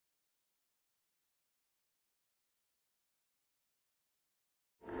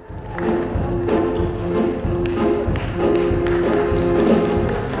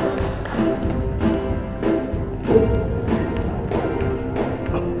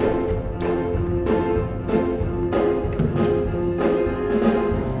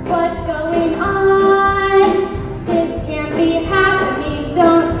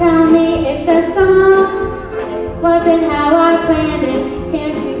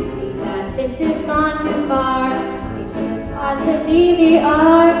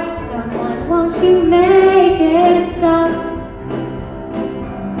DVR. Someone, won't you make it stop?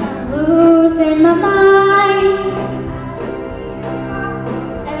 I'm losing my mind.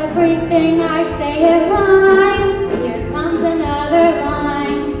 Everything I say it rhymes. Here comes another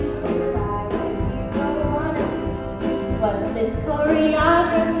line. What's this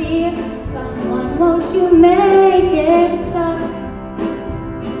choreography? Someone, won't you make it stop?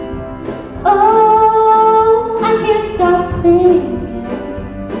 Oh, I can't stop singing.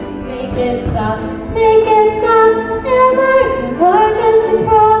 Make it stop, make it stop. Am I or just a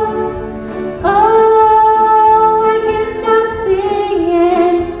prop? Oh, I can't stop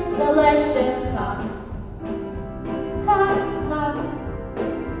singing. So let's just talk, talk, talk.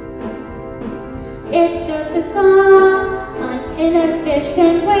 It's just a song, an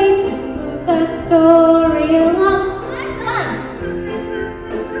inefficient way to move the story along. I'm done.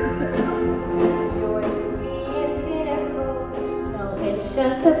 You're just being cynical. No, it's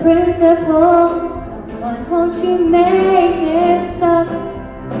just the principle. Someone, won't you make it stop?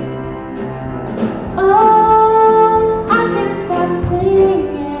 Oh, I can't stop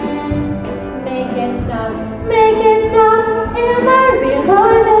singing. Make it stop, make it stop. Am I real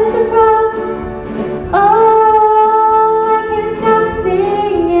or just a prop? Oh, I can't stop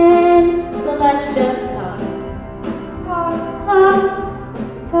singing. So let's just talk, talk, talk,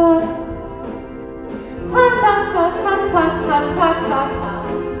 talk, talk, talk, talk, talk, talk, talk, talk, talk, talk.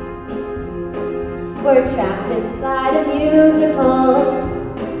 We're trapped inside a music